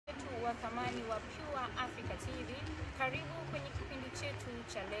wa thamani wa Pure Africa TV. Karibu kwenye kipindi chetu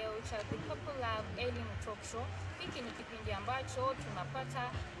cha leo cha The Purple Love Elimu Talk Show. Hiki ni kipindi ambacho tunapata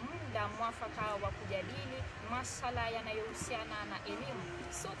muda mwafaka wa kujadili masuala yanayohusiana na elimu.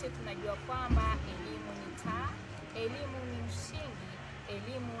 Sote tunajua kwamba elimu ni taa, elimu ni msingi,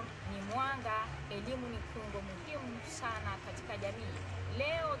 elimu ni mwanga, elimu ni kiungo muhimu sana katika jamii.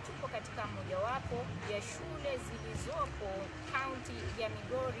 Leo tupo katika mojawapo ya shule zilizopo kaunti ya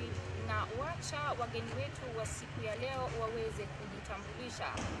Migori, na wacha wageni wetu wa siku ya leo waweze kujitambulisha.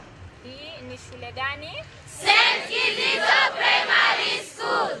 Hii ni shule gani? St. Kizito Primary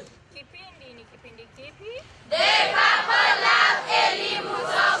School. Kipindi ni kipindi kipi? The Purple Love Elimu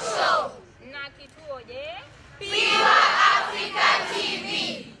Talk Show. Na kituo je? Pure Africa TV.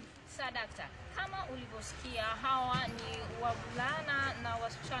 Sadakta, kama ulivyosikia, hawa ni wavulana na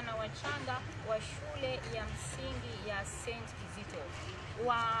wasichana wachanga wa shule ya msingi ya St. Kizito.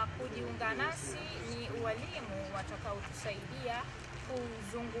 Wa kujiunga nasi ni walimu watakaotusaidia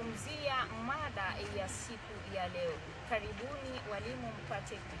kuzungumzia mada ya siku ya leo. Karibuni walimu,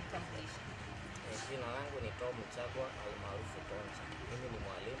 mpate kujitambulisha. Jina langu ni Tom Chagwa almaarufu Toncha. Mimi ni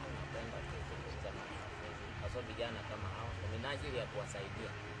mwalimu, napenda kuzungumza na wanafunzi hasa vijana kama hao kwa minajili ya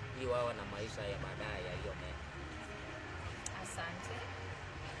kuwasaidia ili wawe na maisha ya baadaye yaliyo mema. Asante.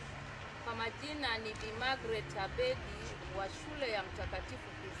 Kwa majina ni Bi Margaret Abedi wa shule ya Mtakatifu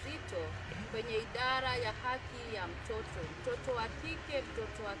Kizito kwenye idara ya haki ya mtoto wa kike,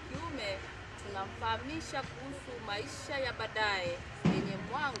 mtoto wa kiume. Tunamfahamisha kuhusu maisha ya baadaye yenye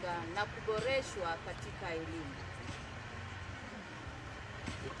mwanga na kuboreshwa katika elimu.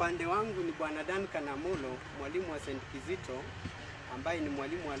 Upande wangu ni Bwana Duncan Amulo, mwalimu wa St. Kizito ambaye ni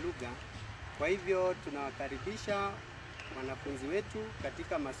mwalimu wa lugha. Kwa hivyo tunawakaribisha wanafunzi wetu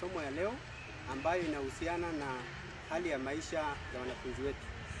katika masomo ya leo ambayo inahusiana na hali ya maisha ya wanafunzi wetu.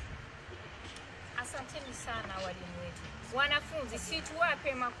 Asanteni sana walimu wetu. Wanafunzi, si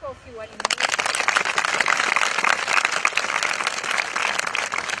tuwape makofi walimu wetu.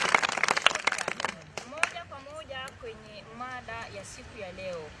 Moja kwa moja kwenye mada ya siku ya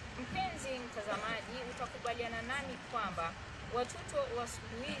leo. Mpenzi mtazamaji, utakubaliana nami kwamba watoto wa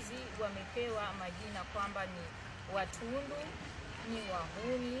siku hizi wamepewa majina kwamba ni watundu, ni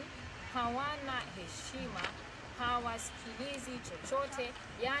wahuni, hawana heshima, hawasikilizi chochote,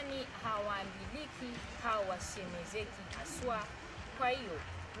 yani hawaambiliki, hawasemezeki haswa. Kwa hiyo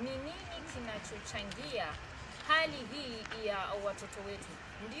ni nini kinachochangia hali hii ya watoto wetu?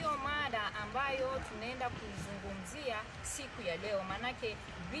 Ndiyo mada ambayo tunaenda kuizungumzia siku ya leo. Manake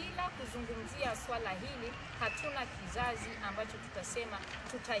bila kuzungumzia swala hili hatuna kizazi ambacho tutasema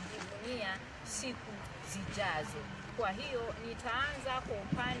tutajivunia siku zijazo. Kwa hiyo nitaanza kwa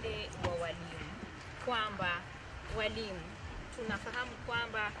upande wa walimu, kwamba walimu tunafahamu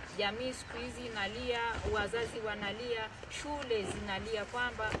kwamba jamii siku hizi inalia, wazazi wanalia, shule zinalia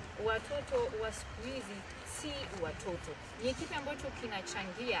kwamba watoto wa siku hizi si watoto. Ni kipi ambacho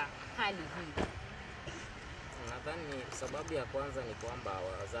kinachangia hali hii? Nadhani sababu ya kwanza ni kwamba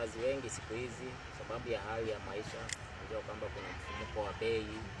wazazi wengi siku hizi, sababu ya hali ya maisha, unajua kwamba kuna mfumuko wa bei,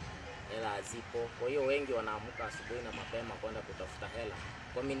 hela hazipo. Kwa hiyo wengi wanaamka asubuhi na mapema kwenda kutafuta hela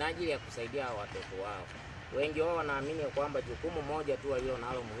kwa minajili ya kusaidia watoto wao. Wengi wao wanaamini kwamba jukumu moja tu walio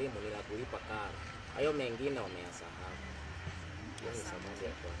nalo muhimu ni la kulipa karo. Hayo mengine wameyasahau. Hiyo ni sababu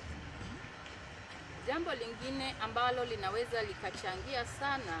ya kwanza. Jambo lingine ambalo linaweza likachangia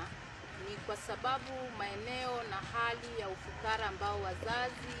sana ni kwa sababu maeneo na hali ya ufukara ambao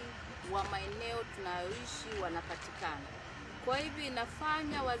wazazi wa maeneo tunayoishi wanapatikana. Kwa hivyo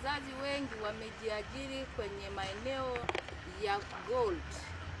inafanya wazazi wengi wamejiajiri kwenye maeneo ya gold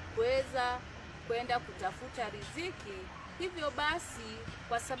kuweza kwenda kutafuta riziki. Hivyo basi,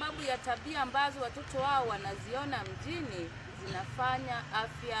 kwa sababu ya tabia ambazo watoto wao wanaziona mjini, zinafanya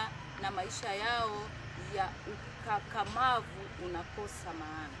afya na maisha yao ya ukakamavu unakosa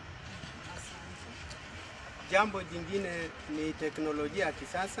maana. Jambo jingine ni teknolojia ya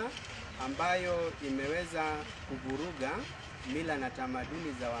kisasa ambayo imeweza kuvuruga mila na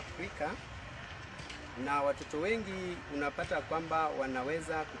tamaduni za Afrika, na watoto wengi unapata kwamba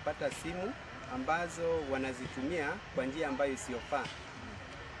wanaweza kupata simu ambazo wanazitumia kwa njia ambayo isiyofaa.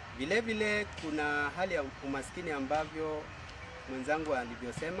 Vile vile kuna hali ya umaskini ambavyo mwenzangu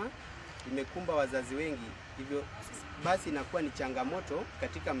alivyosema imekumba wazazi wengi. Hivyo basi inakuwa ni changamoto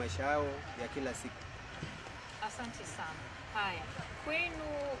katika maisha yao ya kila siku. Asante sana. Haya, kwenu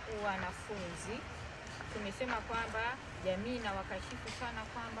wanafunzi, tumesema kwamba jamii na wakashifu sana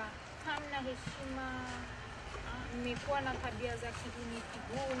kwamba hamna heshima, mmekuwa na tabia za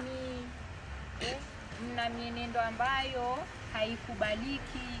kihuni, mna mienendo ambayo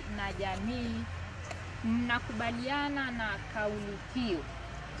haikubaliki na jamii. Mnakubaliana na kauli hiyo?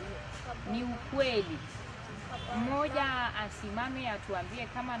 Ni ukweli? Mmoja asimame atuambie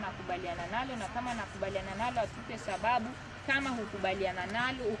kama nakubaliana nalo, na kama nakubaliana nalo atupe sababu. Kama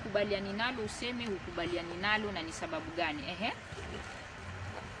hukubaliani nalo useme hukubaliani nalo na ni sababu gani.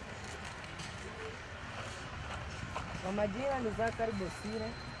 Kwa majina ni Zakari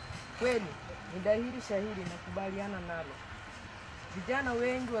Bosire. Kweli, ni dhahiri shahiri nakubaliana nalo. Vijana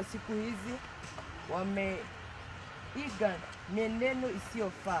wengi wa siku hizi wameiga mienendo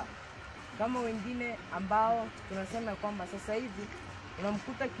isiyofaa. Kama wengine ambao tunasema kwamba sasa hivi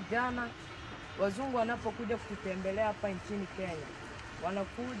unamkuta kijana, wazungu wanapokuja kututembelea hapa nchini Kenya,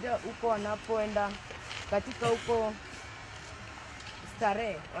 wanakuja huko, wanapoenda katika huko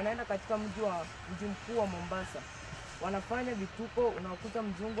starehe, wanaenda katika mji mkuu wa Mombasa, wanafanya vituko. Unakuta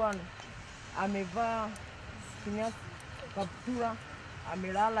mzungu amevaa kinyasa, kaptura,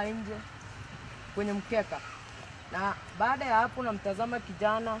 amelala nje kwenye mkeka, na baada ya hapo namtazama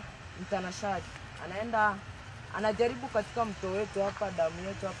kijana mtanashati anaenda anajaribu katika mto wetu hapa, damu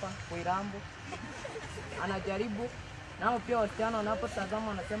yetu hapa Koirambo, anajaribu nao pia. Wasichana wanapotazama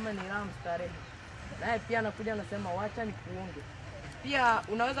wanasema ni raha mstarehe, naye pia anakuja anasema wacha nikuonge. Pia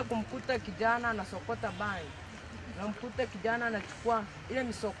unaweza kumkuta kijana anasokota bangi, unamkuta kijana anachukua ile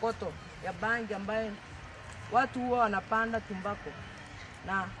misokoto ya bangi ambaye watu huwa wanapanda tumbako,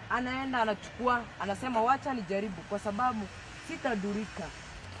 na anaenda anachukua, anasema wacha nijaribu kwa sababu sitadurika.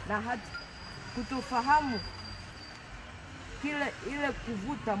 Na hata kutofahamu ile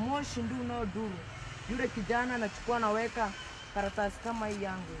kuvuta moshi ndio unaodhuru. Yule kijana anachukua, anaweka karatasi kama hii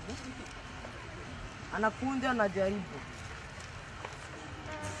yangu hivi, anakunja, anajaribu.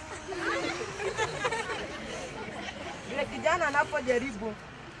 Yule kijana anapojaribu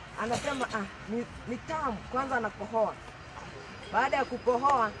anasema ni tamu. Kwanza anakohoa. Baada ya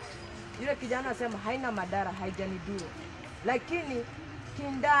kukohoa, yule kijana anasema haina madhara, haijanidhuru. Lakini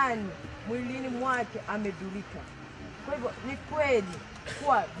kindani mwilini mwake amedhurika. Kwa hivyo ni kweli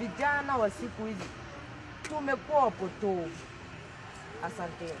kuwa vijana wa siku hizi tumekuwa wapotovu.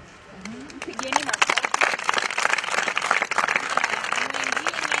 Asante. Pigeni makofi.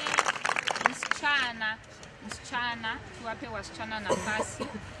 Wengine msichana, tuwape wasichana nafasi.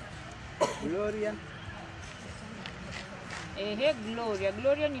 Gloria.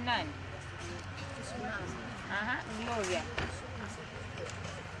 Gloria ni nani? Gloria.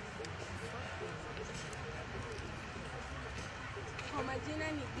 Kwa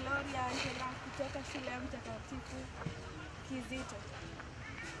majina ni Gloria Angela kutoka shule ya Mtakatifu Kizito.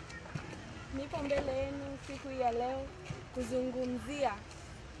 Nipo mbele yenu siku ya leo kuzungumzia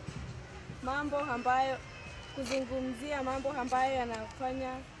mambo ambayo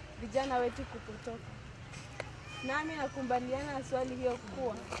yanafanya vijana wetu kupotoka. Nami nakubaliana na swali hiyo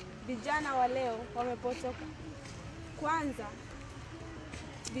kuwa vijana wa leo wamepotoka. Kwanza,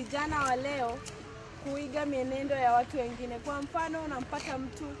 vijana wa leo kuiga mienendo ya watu wengine. Kwa mfano, unampata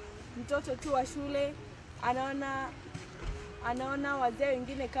mtoto tu wa shule anaona wazee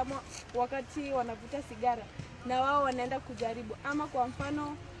wengine kama wakati wanavuta sigara na wao wanaenda kujaribu. Ama kwa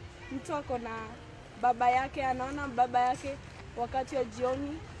mfano, mtu ako na baba yake, anaona baba yake wakati wa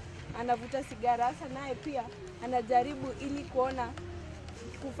jioni anavuta sigara, hasa naye pia anajaribu ili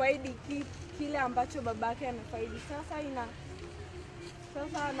kufaidi kile ambacho babake anafaidi.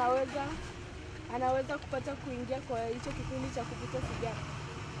 Sasa anaweza kupata kuingia kwa hicho kikundi cha kuvuta sigara.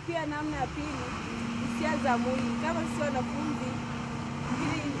 Pia namna ya pili, hisia za mwili. Kama sio wanafunzi,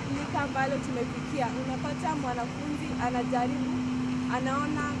 hili lika ambalo tumefikia, unapata mwanafunzi anajaribu,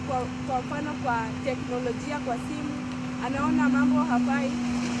 anaona kwa mfano kwa teknolojia, kwa simu, anaona mambo hafai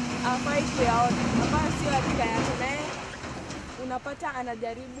kuyaona, ambayo sio hakika yake, naye unapata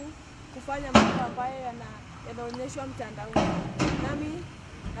anajaribu kufanya mambo ambayo yanaonyeshwa mtandaoni. Nami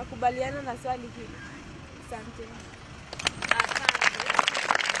nakubaliana na swali hili. Asante.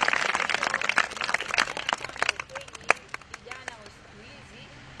 Vijana wa siku hizi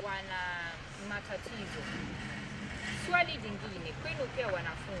wana matatizo. Swali jingine kwenu pia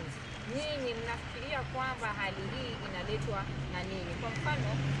wanafunzi, nyinyi mnafikiria kwamba hali hii inaletwa na nini? Kwa mfano,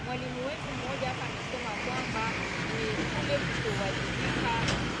 mwalimu wetu mmoja hapa anasema kwamba ni kule kutowajibika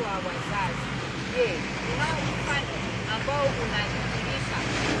kwa wazazi. Je, unao mfano ambao unadhihirisha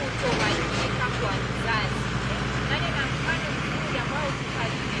kutowajibika kwa mzazi? Nani na mfano mzuri ambao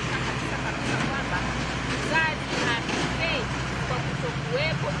utadhihirisha kabisa kwamba mzazi hafai kwa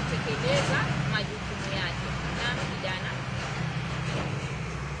kutokuwepo kutekeleza majukumu yake? Na vijana.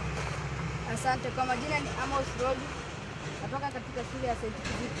 Asante. Kwa majina ni Amos Robi, natoka katika shule ya St.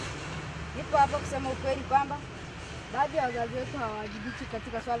 Kizito. Nipo hapa kusema ukweli kwamba baadhi ya wazazi wetu hawajibiki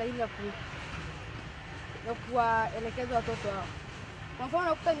katika swala hili la kuwaelekeza watoto wao. Kwa mfano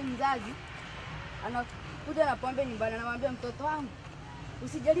unakuta ni mzazi anakuja na pombe nyumbani, anamwambia mtoto wangu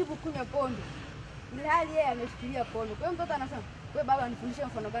usijaribu kunywa pombe, ile hali yeye ameshikilia pombe. Kwa hiyo mtoto anasema, wewe baba nifundishe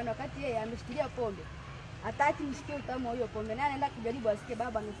mfano gani wakati yeye ameshikilia pombe? Hataki msikie utamu wa hiyo pombe, naye anaenda kujaribu asikie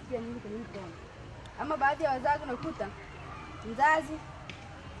baba anasikia nini kwenye pombe. Ama baadhi ya wazazi unakuta mzazi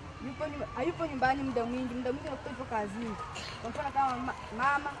hayupo nyumbani muda mwingi unakuta yupo kazini. Kwa mfano kama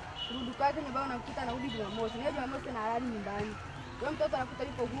mama rudi kwake nyumbani, unakuta anarudi Jumamosi, na Jumamosi na halali nyumbani. Kwa hiyo mtoto anakuta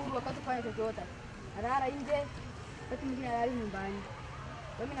yupo huru wakati kufanya chochote, analala nje, wakati mwingine analala nyumbani.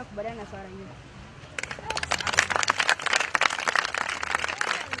 Kwa mimi nakubaliana na swala hili.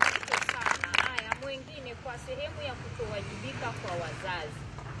 Haya, mwingine kwa sehemu ya kutowajibika kwa wazazi,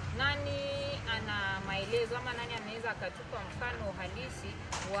 nani ana maelezo ama nani anaweza akatupa mfano halisi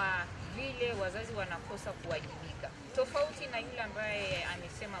wa vile wazazi wanakosa kuwajibika tofauti na yule ambaye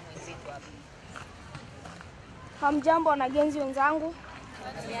amesema mwenzetu hapa? Hamjambo wanagenzi wenzangu.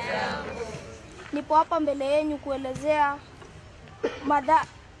 Nipo hapa mbele yenu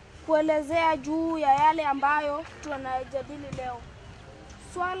kuelezea juu ya yale ambayo tunayajadili leo.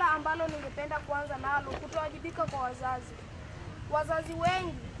 Swala ambalo ningependa kuanza nalo, kutowajibika kwa wazazi. Wazazi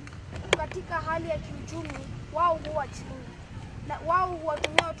wengi katika hali ya kiuchumi wao huwa chini, na wao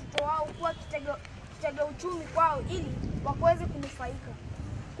huwatumia watoto wao kuwa kitega uchumi kwao ili waweze kunufaika.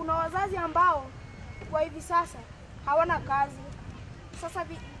 Kuna wazazi ambao kwa hivi sasa hawana kazi. Sasa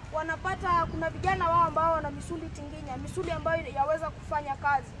kuna vijana wao ambao wana misuli tinginya, misuli ambayo yaweza kufanya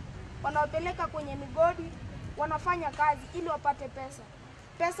kazi. Wanawapeleka kwenye migodi, wanafanya kazi ili wapate pesa.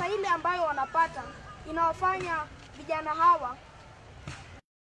 Pesa ile ambayo wanapata inawafanya vijana hawa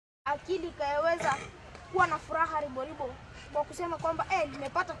akili kayaweza kuwa na furaha riboribo kwa kusema kwamba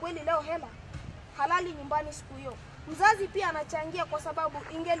nimepata kweli leo hela halali nyumbani siku hiyo. Mzazi pia anachangia, kwa sababu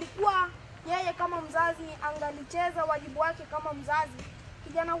ingelikuwa yeye kama mzazi angalicheza wajibu wake kama mzazi,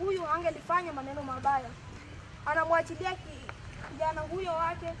 kijana huyu angelifanya maneno mabaya. Anamwachilia kijana huyo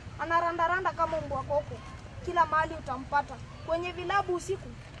wake, anarandaranda kama mbwa koko. Kila mahali utampata. Kwenye vilabu usiku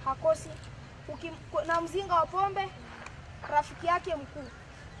hakosi. Na mzinga wa pombe rafiki yake mkuu.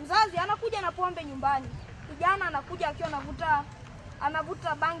 Mzazi anakuja na pombe nyumbani. Kijana anakuja akiwa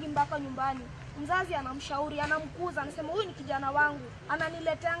anavuta bangi mpaka nyumbani. Mzazi anamshauri, anamkuza, anasema huyu ni kijana wangu,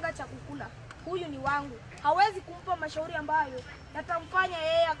 ananileteanga cha kukula. Huyu ni wangu. Hawezi kumpa mashauri ambayo yatamfanya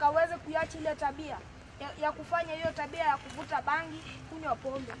yeye akaweze kuacha ile tabia ya kufanya hiyo tabia ya kuvuta bangi, kunywa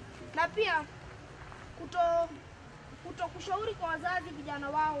pombe. Na pia kutokushauri kwa wazazi vijana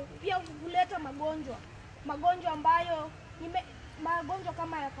wao pia huleta magonjwa ambayo magonjwa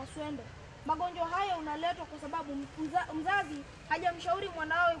kama ya kaswende. Magonjwa haya unaletwa kwa sababu mzazi hajamshauri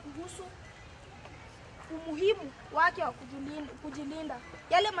mwanawe kuhusu umuhimu wake wa kujilinda.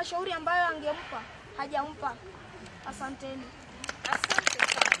 Yale mashauri ambayo angempa hajampa. Asanteni. Asante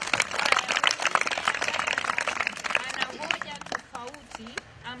sana. Ana hoja tofauti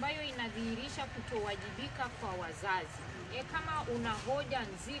ambayo inadhihirisha kutowajibika kwa wazazi. Kama una hoja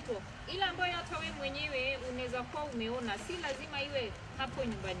nzito ile ambayo hata wewe mwenyewe unaweza kuwa umeona, si lazima iwe hapo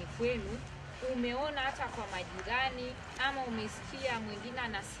nyumbani kwenu, umeona hata kwa majirani, ama umesikia mwingine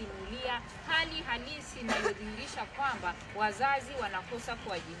anasimulia hali halisi inayodhihirisha kwamba wazazi wanakosa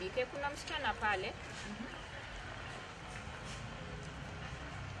kuwajibika. Kuna msichana pale.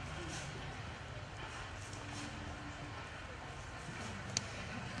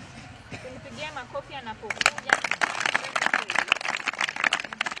 Tunipigia makofi anapokuja.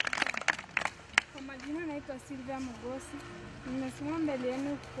 Kwa majina naitwa Silvia Mogosi. Nimesimama mbele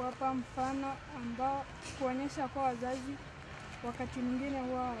yenu kuwapa mfano ambao kuonyesha kwa wazazi wakati mwingine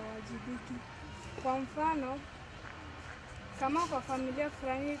huwa hawajibiki. Kwa mfano, kama kwa familia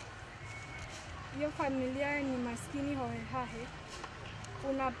fulani, hiyo familia ni maskini hohehahe,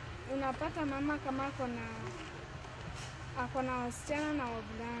 unapata mama kama ako na wasichana na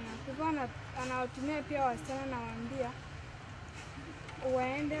wavulana. Kwa hivyo anawatumia pia wasichana na waambia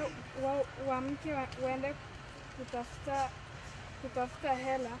waende kutafuta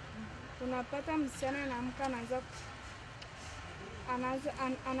hela. Unapata msichana anaamka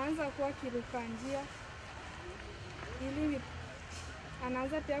anaanza kuwa kiruka njia, ili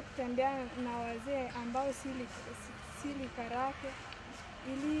anaanza pia kutembea na wazee ambao si lika lake,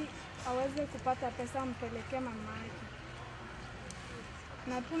 ili aweze kupata pesa mpelekee mama yake.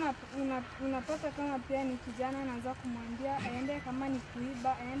 Na unapata kama pia ni kijana anaanza kumwambia aende, kama ni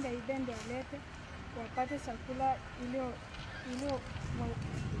kuiba aende aibe ndio alete wapate chakula ili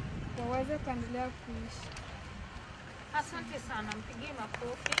waweze kuendelea kuishi. Asante sana, mpigie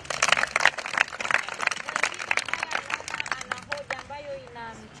makofi.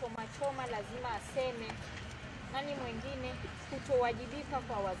 na mchoma lazima aseme. Nani mwingine? Kutowajibika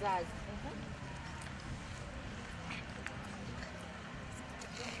kwa wazazi.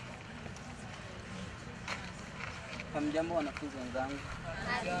 Hamjambo wanafunzi wenzangu.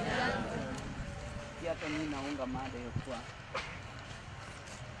 Pia hata mimi naunga mada hiyo kwa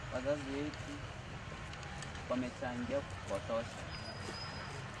wazazi wetu wamechangia kutosha,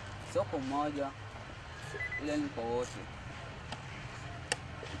 sio kwa mmoja, ila ni kwa wote.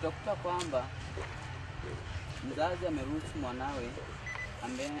 Utakuta kwamba mzazi ameruhusu mwanawe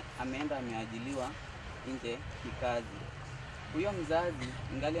ameenda ameajiliwa nje kikazi. Huyo mzazi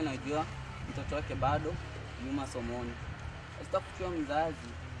ingali anajua mtoto wake bado nyuma somoni. Asitakuwa mzazi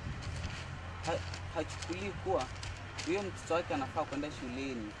hachukuli kuwa huyo mtoto wake anafaa kwenda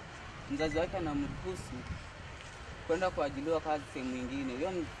shuleni. Mzazi wake anamruhusu kwenda kuajiliwa kazi sehemu nyingine.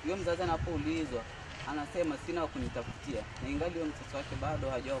 Huyo mzazi anapoulizwa anasema sina wa kunitafutia, na ingali huyo mtoto wake bado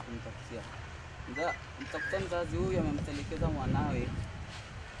hajao kunitafutia. Mtakuta mzazi huyu amemtelekeza mwanawe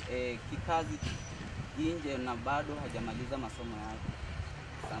kikazi nje na bado hajamaliza masomo yake.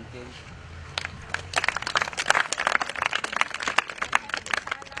 Asanteni.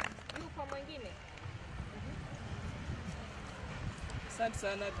 Yupo mwingine? Asante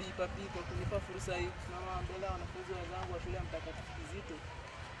sana Bi Papi kwa kunipa fursa hii kusimama mbele ya wanafunzi wenzangu wa shule ya Mtakatifu Kizito.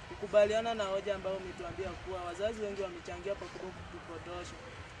 Kukubaliana na hoja ambayo umetuambia kuwa wazazi wengi wamechangia pakubwa kutupotosha.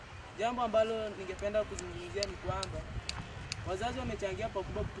 Jambo ambalo ningependa kuzungumzia ni kwamba wazazi wamechangia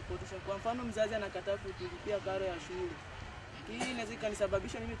pakubwa kutupotosha. Kwa mfano, mzazi anakataa kutulipia karo ya shule. Hii inaweza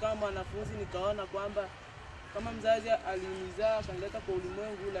ikanisababisha mimi kama mwanafunzi nikaona kwamba kama mzazi alinizaa akanileta kwa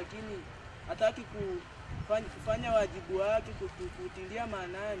ulimwengu, lakini hataki kufanya wajibu wake, kutilia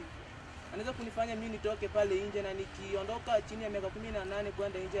maanani, anaweza kunifanya mimi nitoke pale nje, na nikiondoka chini ya miaka 18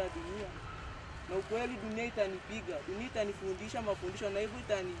 kwenda nje ya dunia, na ukweli dunia itanipiga, dunia itanifundisha mafundisho, na hivyo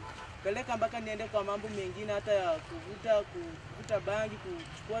itanipeleka mpaka niende kwa mambo mengine, hata ya kuvuta bangi,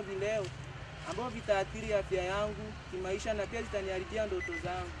 kuchukua vileo ambao vitaathiri afya yangu kimaisha, na pia zitaniharibia ndoto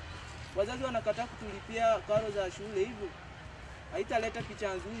zangu. Wazazi wanakataa kutulipia karo za shule, hivyo haitaleta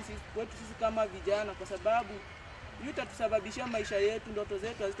picha nzuri kwetu sisi kama vijana, kwa sababu hiyo itatusababishia maisha yetu, ndoto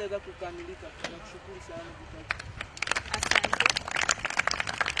zetu hazitaweza kukamilika. Nakushukuru sana Bukira. Asante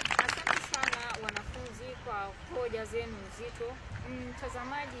sana wanafunzi kwa hoja zenu nzito.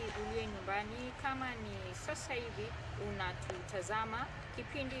 Mtazamaji uliye nyumbani, kama ni sasa hivi unatutazama,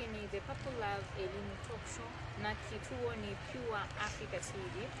 kipindi ni The Purple Love Elimu Talk Show na kituo ni Pure Africa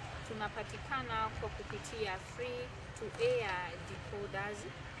TV. Tunapatikana kwa kupitia free to air decoders.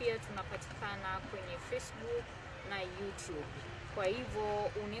 Pia tunapatikana kwenye Facebook na YouTube. Kwa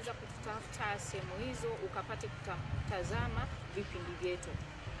hivyo unaweza kututafuta sehemu hizo ukapate kutazama vipindi vyetu.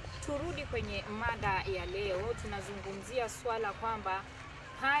 Turudi kwenye mada ya leo. Tunazungumzia swala kwamba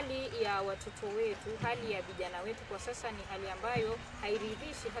hali ya watoto wetu, hali ya vijana wetu kwa sasa ni hali ambayo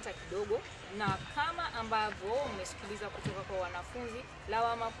hairidhishi hata kidogo, na kama ambavyo umesikiliza kutoka kwa wanafunzi,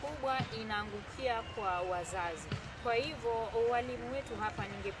 lawama kubwa inaangukia kwa wazazi. Kwa hivyo walimu wetu hapa,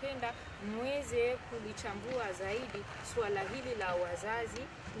 ningependa muweze kulichambua zaidi swala hili la wazazi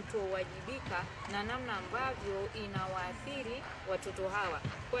kutowajibika na namna ambavyo inawaathiri watoto hawa.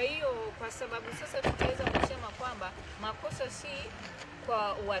 Kwa hiyo kwa sababu sasa tutaweza kusema kwamba makosa si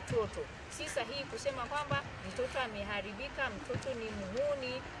kwa watoto, si sahihi kusema kwamba mtoto ameharibika, mtoto ni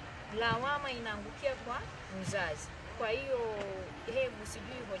muhuni, lawama inaangukia kwa mzazi. Kwa hiyo hebu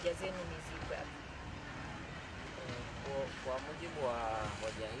sijui hoja zenu ni zipi hapa? Kwa mujibu wa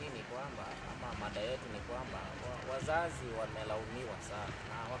hoja hii ni kwamba, ama mada yetu ni kwamba wazazi wamelaumiwa sana,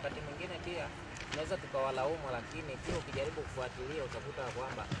 na wakati mwingine pia tunaweza tukawalaumu, lakini pia ukijaribu kufuatilia utakuta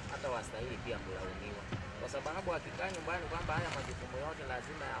kwamba hata wastahili pia kulaumiwa, kwa sababu akikaa nyumbani kwamba haya majukumu yote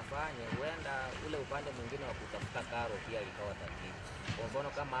lazima yafanye, huenda ule upande mwingine wa kutafuta karo pia likawa tatizo. Kwa mfano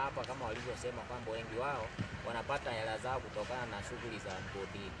kama hapa, kama walivyosema kwamba wengi wao wanapata hela zao kutokana na shughuli za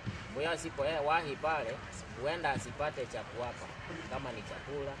mgodini. Kwa hiyo asipowahi pale, huenda asipate cha kuwapa kama ni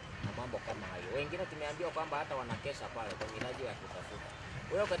chakula na mambo kama hayo. Wengine tumeambiwa kwamba hata wanakesha pale kwa minajili ya kutafuta. Kwa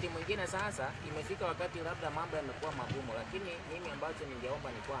hiyo wakati mwingine sasa imefika wakati labda mambo yamekuwa magumu, lakini mimi ambacho ningeomba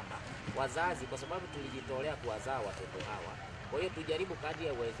ni kwamba wazazi, kwa sababu tulijitolea kuwazaa watoto hawa, kwa hiyo tujaribu kadri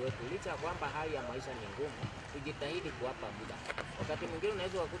ya uwezo wetu, licha ya kwamba hali ya maisha ni ngumu, tujitahidi kuwapa muda. Wakati mwingine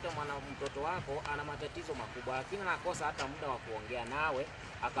unaweza kukuta mtoto wako ana matatizo makubwa, lakini anakosa hata muda wa kuongea nawe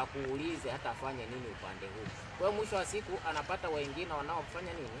akakuulize hata afanye nini upande huu. Kwa hiyo mwisho wa siku anapata wengine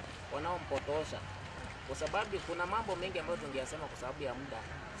wanaofanya nini, wanaompotosha. Kwa sababu kuna mambo mengi ambayo tungeyasema, kwa sababu ya muda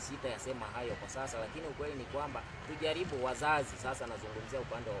sitayasema hayo kwa sasa, lakini ukweli ni kwamba tujaribu wazazi, sasa nazungumzia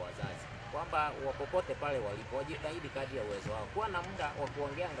upande wa wazazi, kwamba wapopote pale walipo wajitahidi kadri ya uwezo wao kuwa na muda wa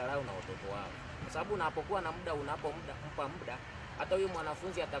kuongea angalau na watoto wao, kwa sababu unapokuwa na muda, unapompa muda, hata huyu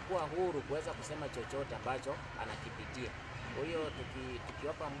mwanafunzi atakuwa huru kuweza kusema chochote ambacho anakipitia. Kwa hiyo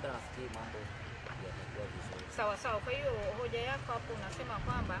tukiwapa muda, nafikiri mambo yatakuwa vizuri. Sawa sawa. Kwa hiyo hoja yako hapo unasema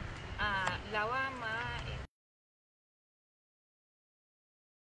kwamba lawama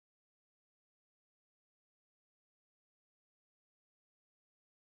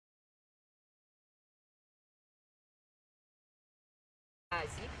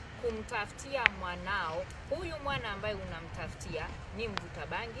kumtafutia mwanao, huyu mwana ambaye unamtafutia ni mvuta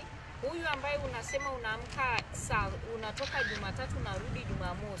bangi, huyu ambaye unasema unaamka unatoka Jumatatu narudi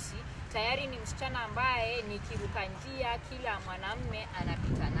Jumamosi, tayari ni msichana ambaye ni kiruka njia, kila mwanamume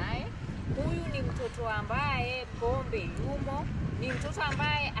anapita naye. Huyu ni mtoto ambaye pombe yumo, ni mtoto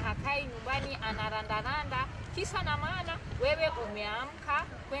ambaye hakai nyumbani, anarandaranda. Kisa na maana wewe umeamka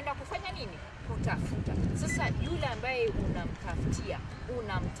kwenda kufanya nini? Kutafuta. Sasa yule ambaye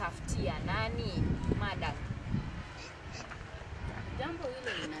unamtafutia nani? Madam, jambo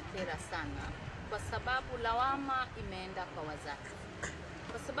hilo linakera sana, kwa sababu lawama imeenda kwa wazazi,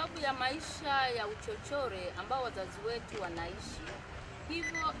 kwa sababu ya maisha ya uchochore ambao wazazi wetu wanaishi.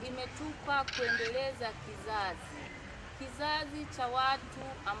 Hivyo imetupa kuendeleza kizazi cha watu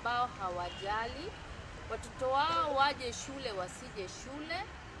ambao hawajali watoto wao waje shule wasije shule.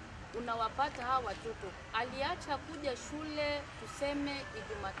 Unawapata hawa watoto aliacha kuja shule tuseme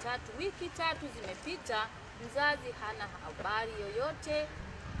Jumatatu, wiki 3 zimepita, mzazi hana habari yoyote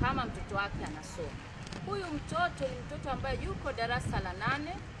kama mtoto wake anasoma. Huyu mtoto ni mtoto ambaye yuko darasa la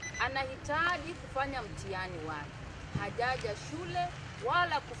 8, anahitaji kufanya mtihani wake, hajaja shule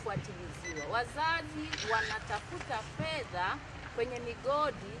wala kufuatiliziwa. Wazazi wanatafuta fedha kwenye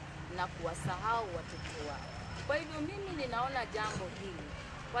migodi na kuwasahau watoto wao. Kwa hivyo mimi ninaona jambo hili,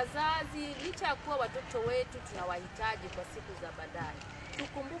 wazazi licha ya kuwa watoto wetu tunawahitaji kwa siku za baadaye,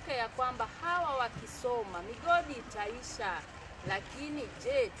 tukumbuke ya kwamba hawa wakisoma migodi itaisha, lakini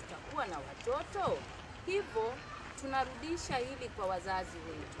je, tutakuwa na watoto? Hivyo tunarudisha hili kwa wazazi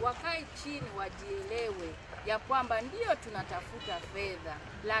wetu, wakae chini wajielewe ya kwamba ndio tunatafuta fedha,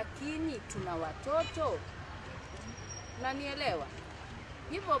 lakini tuna watoto. Unanielewa?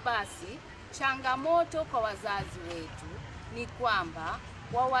 Hivyo basi changamoto kwa wazazi wetu ni kwamba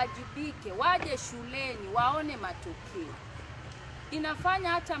wawajibike, waje shuleni waone matokeo. Inafanya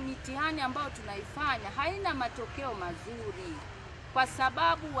hata mitihani ambayo tunaifanya haina matokeo mazuri, kwa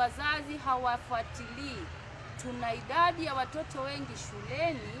sababu wazazi hawafuatilii. Tuna idadi ya watoto wengi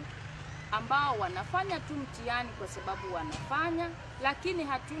shuleni ambao wanafanya tu mtihani kwa sababu wanafanya, lakini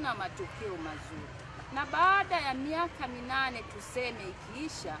hatuna matokeo mazuri. Na baada ya miaka 8 tuseme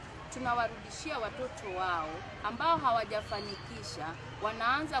ikiisha, tunawarudishia watoto wao ambao hawajafanikisha,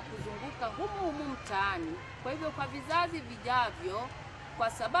 wanaanza kuzunguka humu mtaani. Kwa hivyo kwa vizazi vijavyo,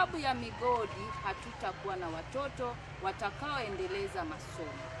 kwa sababu ya migodi, hatutakuwa na watoto watakaoendeleza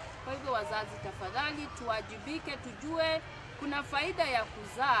masomo. Kwa hivyo wazazi, tafadhali tuwajibike, tujue kuna faida ya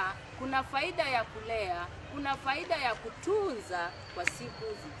kuzaa, kuna faida ya kulea, kuna faida ya kutunza kwa siku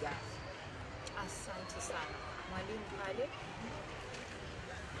zijazo. Asante sana. Mwalimu pale.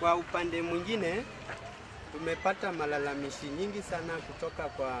 Kwa upande mwingine, tumepata malalamishi nyingi sana kutoka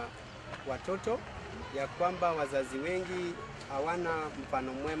kwa watoto ya kwamba wazazi wengi hawana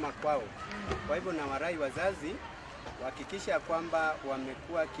mfano mwema kwao. Kwa hivyo na warai wazazi wahakikisha kwamba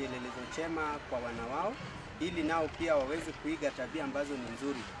wamekuwa kielelezo chema kwa wana wao, ili nao pia waweze kuiga tabia ambazo ni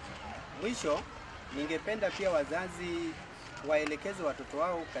nzuri. Mwisho, ningependa pia wazazi waelekeze watoto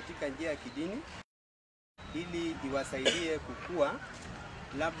wao katika njia ya kidini ili iwasaidie kukua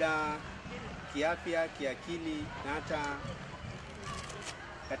labda kiafya, kiakili na hata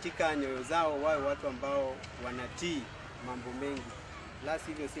katika nyoyo zao wawe watu ambao wanatii mambo mengi. La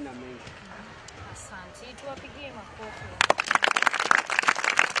sivyo sina mengi. Asante, tuwapigie makofi.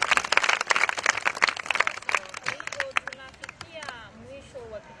 Tunafikia mwisho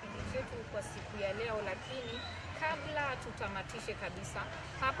wa kipindi chetu kwa siku ya leo, lakini kabla tutamatishe kabisa,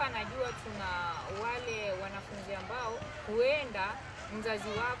 hapa najua tuna wale wanafunzi ambao huenda mzazi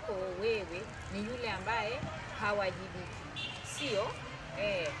wako wewe ni yule ambaye hawajibiki, sio?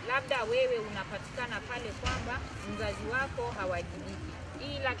 Labda wewe unapatikana pale kwamba mzazi wako hawajibiki,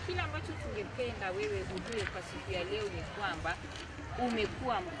 ila kila ambacho tungependa wewe ujue kwa siku ya leo ni kwamba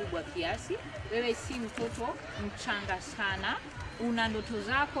umekuwa mkubwa kiasi, wewe si mtoto mchanga sana, una ndoto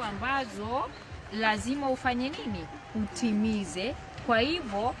zako ambazo lazima ufanye nini? Utimize. Kwa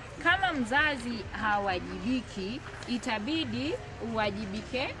hivyo kama mzazi hawajibiki, itabidi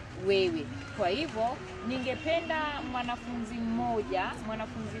uwajibike wewe. Kwa hivyo ningependa mwanafunzi mmoja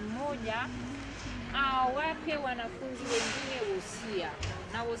awape wanafunzi wengine wosia,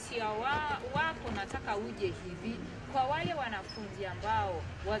 na wosia wako nataka uje hivi: kwa wale wanafunzi ambao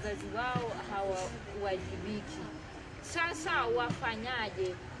wazazi wao hawajibiki, sasa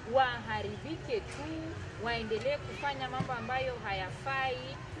wafanyaje? Waharibike tu, waendelee kufanya mambo ambayo hayafai,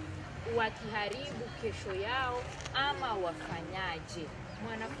 wakiharibu kesho yao, ama wafanyaje?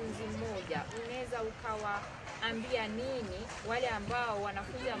 Mwanafunzi mmoja unaweza ukawaambia nini wale ambao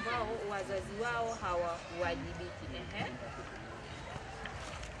wanafunzi ambao wazazi wao hawawajibiki?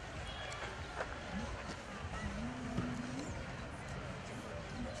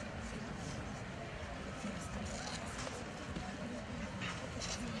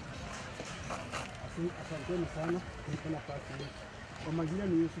 Asanteni sana kwa nafasi hii. Kwa majina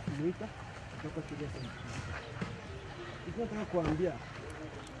ni Yusuf Mwita kutoka Kizito. Nataka kuambia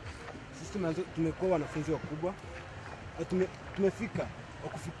sisi tumekuwa wanafunzi wakubwa, tumefika wa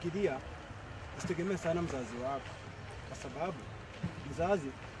kufikiria usitegemee sana mzazi wako, kwa sababu mzazi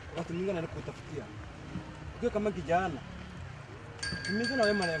wakati mwingine anakutafutia. Ukiwa kama kijana, timiza na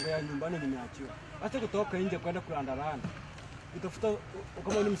wewe malengo ya nyumbani nimeachiwa. Acha kutoka nje kwenda kulandarana. Utafuta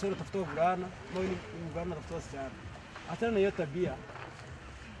kama ni msoro tafuta vulana, kama ni mvulana tafuta wasichana. Achana na hiyo tabia.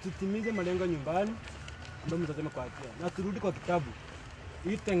 Tutimize malengo nyumbani ndio mtazame kwa afya. Na turudi kwa kitabu.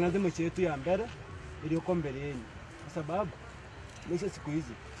 Ili tutangaze maisha yetu ya mbele iliyoko mbele yenu. Kwa sababu maisha siku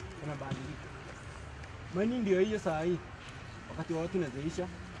hizi yanabadilika. Mani ndio hiyo saa hii. Wakati watu wanazeisha,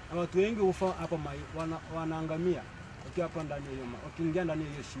 na watu wengi hufa hapa wanaangamia wakiwa hapa ndani ya hiyo, wakiingia ndani ya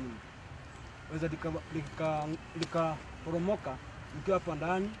hiyo shimo. Waweza likaporomoka mkiwa hapa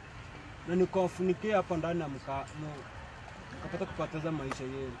ndani na nikawafunikia hapa ndani na mkapata kupoteza maisha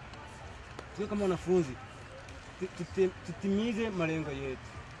yenu. Sisi kama wanafunzi tutimize malengo yetu.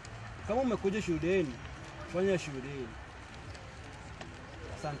 Kama umekuja shuleni, fanya shuleni.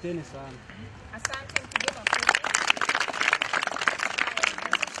 Asanteni sana. Asante.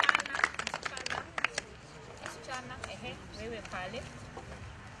 Msichana, wewe pale.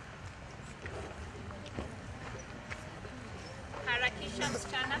 Harakisha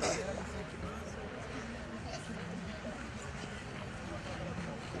msichana.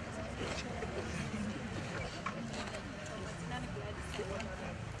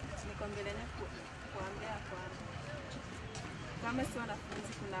 Kama si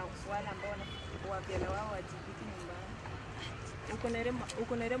wanafunzi, kuna wale ambao wavyele wao wajibiki nyumbani.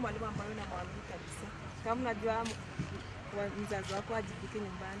 Uko na ile mwalimu ambaye unamwamini kabisa. Kama unajua mzazi wako wajibiki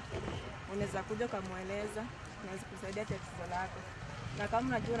nyumbani, unaweza kuja kumweleza na kusaidia tatizo lako. Na kama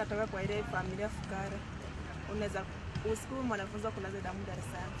unajua unatoka kwa ile familia fukara, unaweza usiku mwanafunzi kulaza damu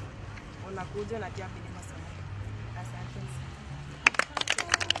darasani, unakuja na tia bidii masomo. Asante sana.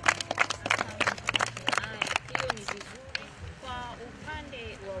 Hiyo ni vizuri. Kwa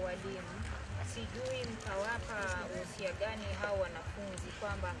upande wa walimu, sijui mtawapa wosia gani hao wanafunzi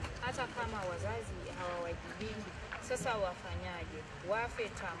kwamba hata kama wazazi hawawajibiki, sasa wafanyaje? Wafe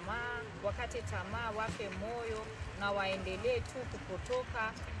tamaa, wakate tamaa, wafe moyo na waendelee tu kupotoka,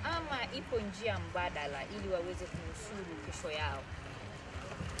 ama ipo njia mbadala ili waweze kunusuru kesho yao?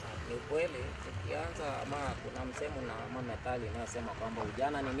 Ni kweli, tukianza ama kuna msemo na methali inayosema kwamba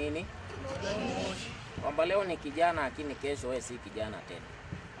ujana ni nini? Kwamba leo ni kijana lakini kesho wewe si kijana tena.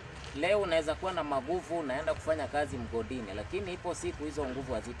 Leo unaweza kuwa na maguvu, unaenda kufanya kazi mgodini, lakini ipo siku hizo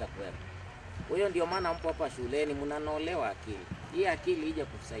nguvu hazitakuwepo. Hiyo ndio maana mpo hapa shuleni mnanolewa akili. Hii akili ije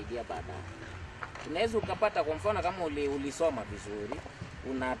kukusaidia baadaye. Unaweza ukapata kwa mfano kama ulisoma vizuri,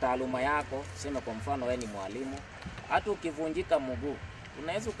 una taaluma yako, sema kwa mfano wewe ni mwalimu, hata ukivunjika mguu,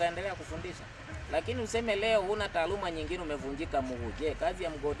 unaweza ukaendelea kufundisha. Lakini useme leo huna taaluma nyingine umevunjika mguu, je, kazi ya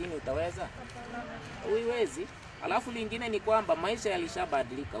mgodini utaweza? Huiwezi. Alafu lingine ni kwamba maisha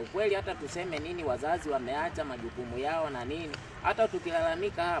yalishabadilika. Ukweli hata tuseme nini, wazazi wameacha majukumu yao na nini, hata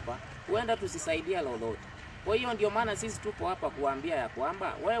tukilalamika hapa, huenda tusisaidia lolote. Kwa hiyo ndio maana sisi tupo hapa kuambia ya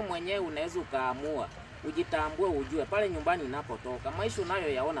kwamba wewe mwenyewe unaweza ukaamua, ujitambue, ujue pale nyumbani inapotoka, maisha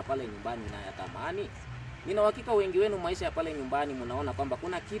unayoyaona pale nyumbani unayatamani. Nina uhakika wengi wenu maisha ya pale nyumbani mnaona kwamba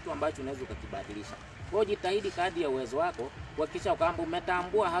kuna kitu ambacho unaweza ukakibadilisha. Kwa hiyo jitahidi kadri ya uwezo wako kuhakikisha kwamba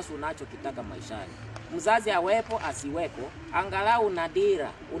umetambua hasa unachokitaka maishani. Mzazi awepo asiwepo, angalau una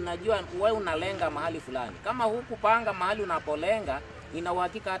dira, unajua wewe unalenga mahali fulani. Kama hukupanga mahali unapolenga, nina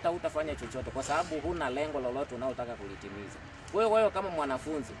uhakika hata hutafanya chochote kwa sababu huna lengo lolote unaotaka kulitimiza. Kwa hiyo wewe kama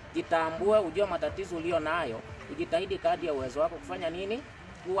mwanafunzi, jitambue, ujue matatizo ulio nayo, ujitahidi kadri ya uwezo wako kufanya nini?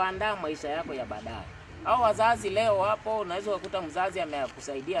 Kuandaa maisha yako ya baadaye. Hao wazazi leo hapo unaweza kukuta mzazi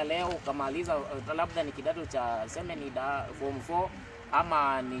amekusaidia leo ukamaliza labda ni kidato cha sema ni form 4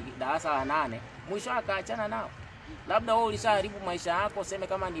 ama ni darasa la 8, mwisho akaachana nao. Labda wewe ulishaharibu maisha yako, sema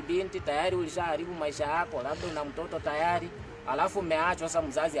kama ni binti tayari ulishaharibu maisha yako, labda una mtoto tayari, alafu umeachwa sasa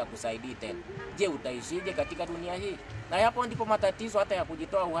mzazi akusaidii tena. Je, utaishije katika dunia hii? Na hapo ndipo matatizo hata ya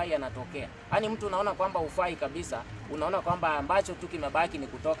kujitoa uhai yanatokea. Yaani mtu unaona kwamba ufai kabisa, unaona kwamba ambacho tu kimebaki ni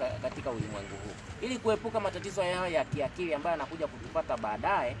kutoka katika ulimwengu huu. Ili kuepuka matatizo yao ya kiakili ambayo yanakuja kutupata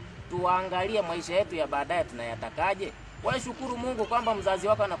baadaye, tuangalie maisha yetu ya baadaye tunayatakaje. Wewe shukuru Mungu kwamba mzazi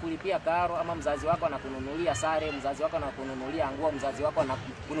wako anakulipia karo, ama mzazi wako anakununulia sare, mzazi wako anakununulia nguo, mzazi wako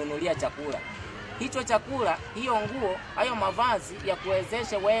anakununulia chakula. Hicho chakula, hiyo nguo, hayo mavazi ya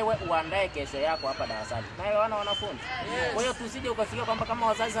kuwezeshe wewe uandae kesho yako hapa darasani. Na wana wanafunzi. Kwa hiyo tusije ukafikia kwamba kama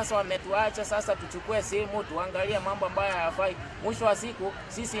wazazi sasa wametuacha, sasa tuchukue simu tuangalie mambo ambayo hayafai. Mwisho wa siku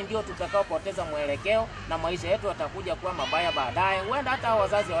sisi ndio tutakaopoteza mwelekeo na maisha yetu yatakuja kuwa mabaya baadaye. Huenda hata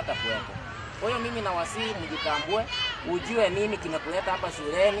wazazi hawatakuwepo. Kwa hiyo mimi nawasihi mjitambue, ujue nini kimekuleta hapa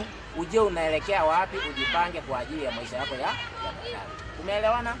shuleni, ujue unaelekea wapi, ujipange kwa ajili ya maisha yako ya baadaye.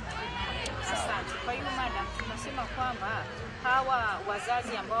 Umeelewana? Asante. Kwa hiyo madam, tunasema kwamba hawa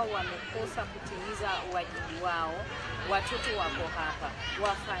wazazi ambao wamekosa kutimiza wajibu wao, watoto wako hapa,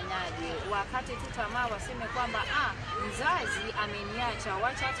 wafanyaje? Wakati tu tamaa waseme kwamba mzazi ameniacha,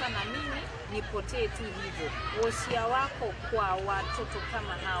 wacha hata na mimi nipotee tu hivyo. Wosia wako kwa watoto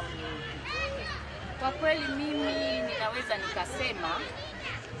kama hao ni upi? Kwa kweli mimi ninaweza nikasema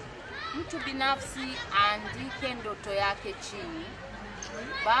mtu binafsi aandike ndoto yake chini.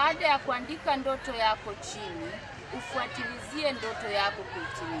 Baada ya kuandika ndoto yako chini, ufuatilizie ndoto yako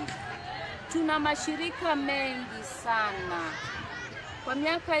kuitimiza. Tuna mashirika mengi sana. Kwa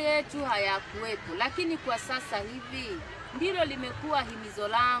miaka yetu hayakuwepo, lakini kwa sasa hivi ndilo limekuwa himizo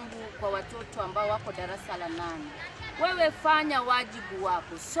langu kwa watoto ambao wako darasa la 8. Wewe fanya wajibu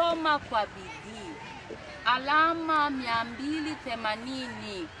wako, soma kwa bidii. Alama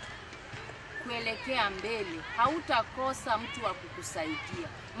 280 kuelekea mbele, hautakosa mtu wa kukusaidia.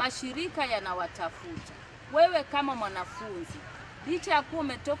 Mashirika yanawatafuta. Wewe kama mwanafunzi, licha ya kuwa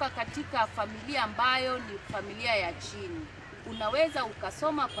umetoka katika familia ambayo ni familia ya chini, unaweza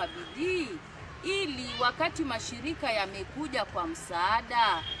ukasoma kwa bidii ili wakati mashirika yamekuja kwa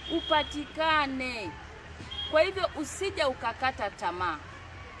msaada upatikane. Kwa hivyo usije ukakata tamaa.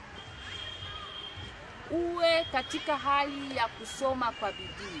 Uwe katika hali ya kusoma kwa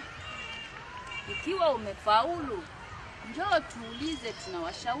bidii. Ikiwa umefaulu, njoo tuulize,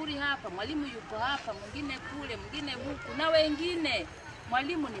 tunawashauri hapa, mwalimu yuko hapa, mwingine kule, mwingine huku na wengine.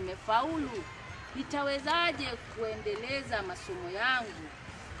 Mwalimu, nimefaulu, nitawezaje kuendeleza masomo yangu?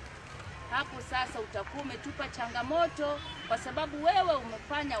 Hapo sasa utakuwa umetupa changamoto, kwa sababu wewe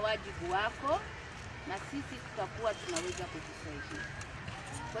umefanya wajibu wako na sisi tutakuwa tunaweza kukusaidia.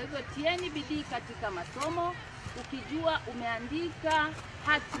 Kwa hivyo tieni bidii katika masomo, ukijua umeandika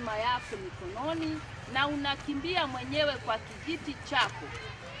hatima yako mikononi na unakimbia mwenyewe kwa kijiti chako,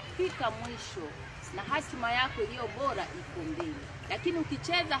 fika mwisho na hatima yako iliyo bora iko mbele. Lakini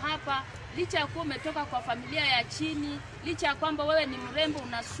ukicheza hapa, licha ya kuwa umetoka kwa familia ya chini, licha ya kwamba wewe ni mrembo,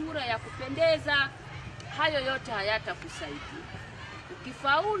 una sura ya kupendeza, hayo yote hayatakusaidia.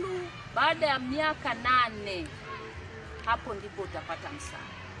 Ukifaulu baada ya miaka 8, hapo ndipo utapata msaada.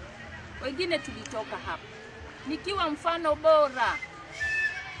 Wengine tulitoka hapa. Nikiwa mfano bora.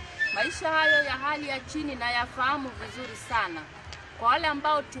 Maisha hayo ya hali ya chini na yafahamu vizuri sana. Kwa wale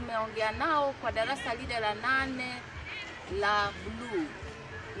ambao tumeongea nao kwa darasa lile la 8 la blue,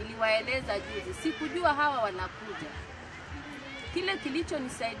 niliwaeleza juzi, sikujua hawa wanakuja. Kile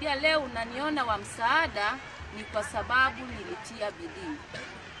kilichonisaidia leo unaniona wa msaada ni kwa sababu nilitia bidii.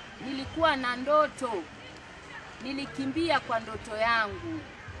 Nilikuwa na ndoto, nilikimbia kwa ndoto yangu.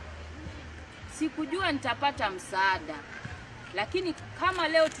 Sikujua nitapata msaada, lakini kama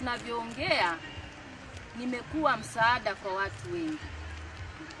leo tunavyoongea, nimekuwa msaada kwa watu wengi.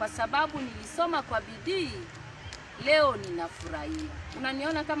 Kwa sababu nilisoma kwa bidii, leo ninafurahia.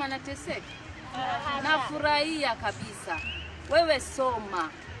 Unaniona kama nateseka? Nafurahia kabisa. Wewe soma.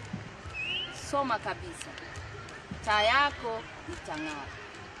 Soma kabisa. Taa yako itang'aa.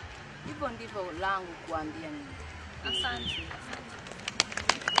 Hivyo ndivyo langu kuambia mimi. Asante.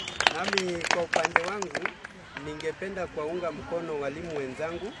 Nami kwa upande wangu ningependa kuwaunga mkono walimu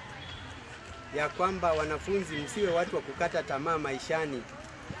wenzangu ya kwamba wanafunzi msiwe watu wa kukata tamaa maishani.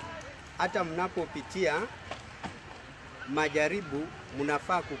 Hata mnapopitia majaribu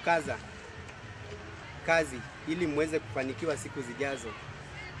mnafaa kukaza kazi ili muweze kufanikiwa siku zijazo.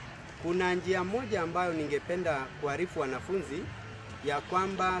 Kuna njia moja ambayo ningependa kuarifu wanafunzi ya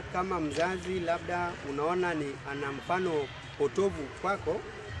kwamba kama mzazi labda unaona ni ana mfano potovu kwako,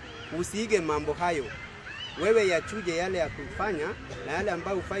 usiige mambo hayo. Wewe yachuje yale ya kufanya na yale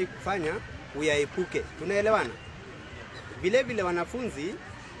ambayo hufai kufanya uyaepuke. Tunaelewana? Vile vile wanafunzi,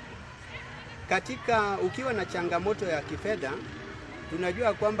 katika ukiwa na changamoto ya kifedha,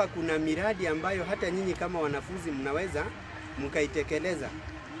 tunajua kwamba kuna miradi ambayo hata nyinyi kama wanafunzi mnaweza mkaitekeleza.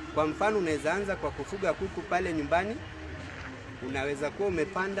 Kwa mfano, unaweza anza kwa kufuga kuku pale nyumbani. Unaweza kuwa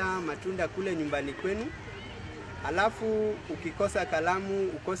umepanda matunda kule nyumbani kwenu. Alafu ukikosa kalamu,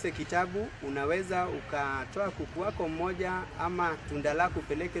 ukose kitabu, unaweza ukatoa kuku wako mmoja ama tunda lako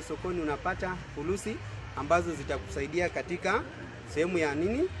upeleke sokoni, unapata fulusi ambazo zitakusaidia katika sehemu ya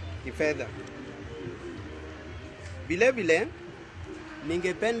nini? Kifedha. Vile vile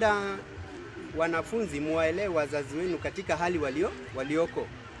ningependa wanafunzi muwaelewe wazazi wenu katika hali walioko.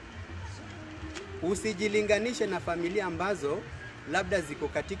 Usijilinganishe na familia ambazo labda ziko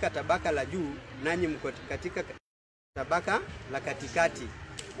katika tabaka la juu nanyi mko katika tabaka la katikati.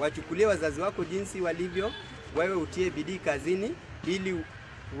 Wachukulie wazazi wako jinsi walivyo, wewe utie bidii kazini ili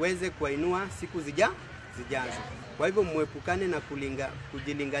uweze kuinua siku zijazo. Kwa hivyo muepukane na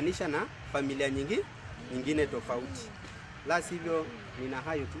kujilinganisha na familia nyingine tofauti. La sivyo, nina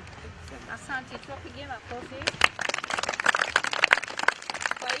hayo tu. Asante, tuwapigie makofi.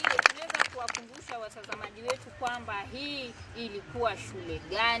 Kwa hiyo tunaweza kuwakumbusha watazamaji wetu kwamba hii ilikuwa shule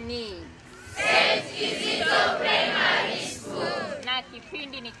gani? St. Kizito Primary School. Na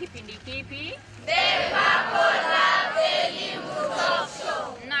kipindi ni kipindi kipi? The Purple Love Elimu Talk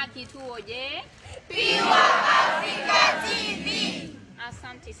Show. Na kituo je? Pure Africa TV.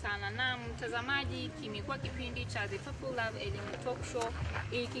 Asante sana. Na mtazamaji, kimekuwa kipindi cha The Purple Love Elimu Talk Show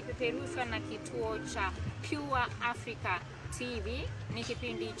ikipeperushwa na kituo cha Pure Africa TV. Ni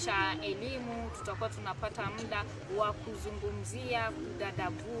kipindi cha elimu, tutakuwa tunapata muda wa kuzungumzia,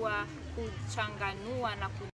 kudadavua, kuchanganua na